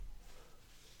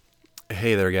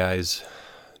Hey there, guys.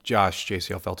 Josh,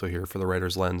 JCL Felto here for the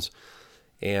Writer's Lens.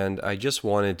 And I just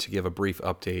wanted to give a brief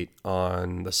update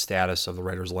on the status of the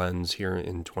Writer's Lens here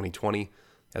in 2020,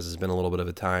 as it's been a little bit of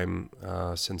a time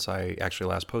since I actually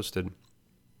last posted.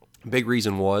 Big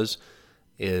reason I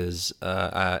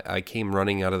came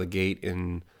running out of the gate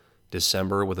in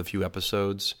December with a few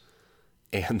episodes,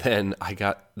 and then I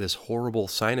got this horrible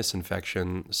sinus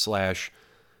infection slash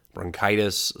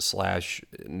bronchitis slash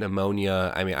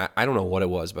pneumonia. I mean, I don't know what it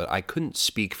was, but I couldn't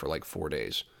speak for like 4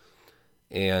 days.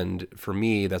 And for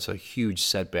me, that's a huge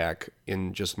setback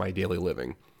in just my daily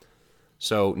living.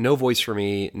 So no voice for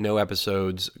me, no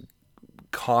episodes,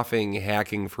 coughing,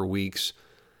 hacking for weeks.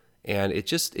 And it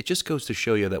just goes to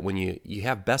show you that when you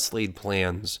have best laid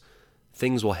plans,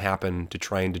 things will happen to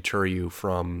try and deter you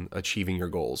from achieving your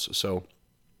goals. So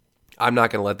I'm not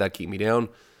going to let that keep me down,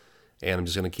 and I'm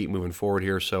just going to keep moving forward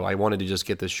here. So I wanted to just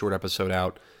get this short episode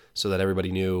out so that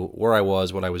everybody knew where I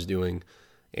was, what I was doing,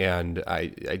 and I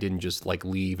didn't just like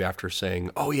leave after saying,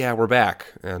 "Oh yeah, we're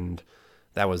back," and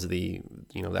that was the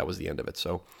end of it.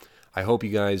 So I hope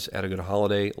you guys had a good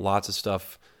holiday. Lots of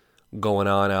stuff going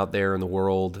on out there in the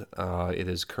world. It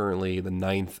is currently the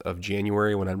 9th of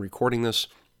January when I'm recording this,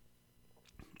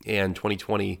 and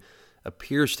 2020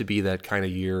 appears to be that kind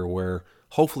of year where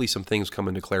hopefully some things come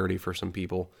into clarity for some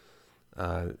people.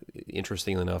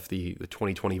 Interestingly enough, the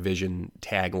 2020 vision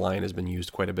tagline has been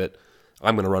used quite a bit.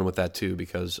 I'm going to run with that too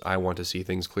because I want to see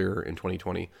things clearer in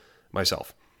 2020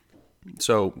 myself.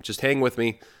 So just hang with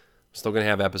me. Still going to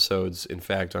have episodes. In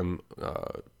fact, I'm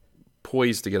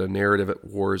poised to get a Narrative at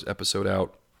Wars episode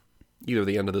out either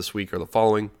the end of this week or the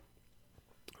following.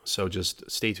 So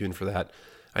just stay tuned for that.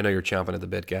 I know you're chomping at the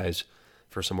bit, guys,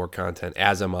 for some more content,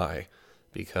 as am I,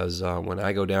 because when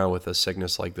I go down with a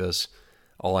sickness like this,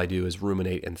 all I do is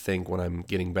ruminate and think when I'm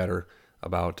getting better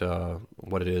about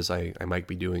what it is I might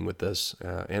be doing with this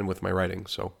and with my writing.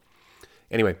 So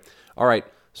anyway, all right.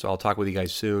 So I'll talk with you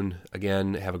guys soon.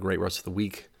 Again, have a great rest of the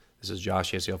week. This is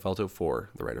Josh ACL Felto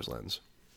for The Writer's Lens.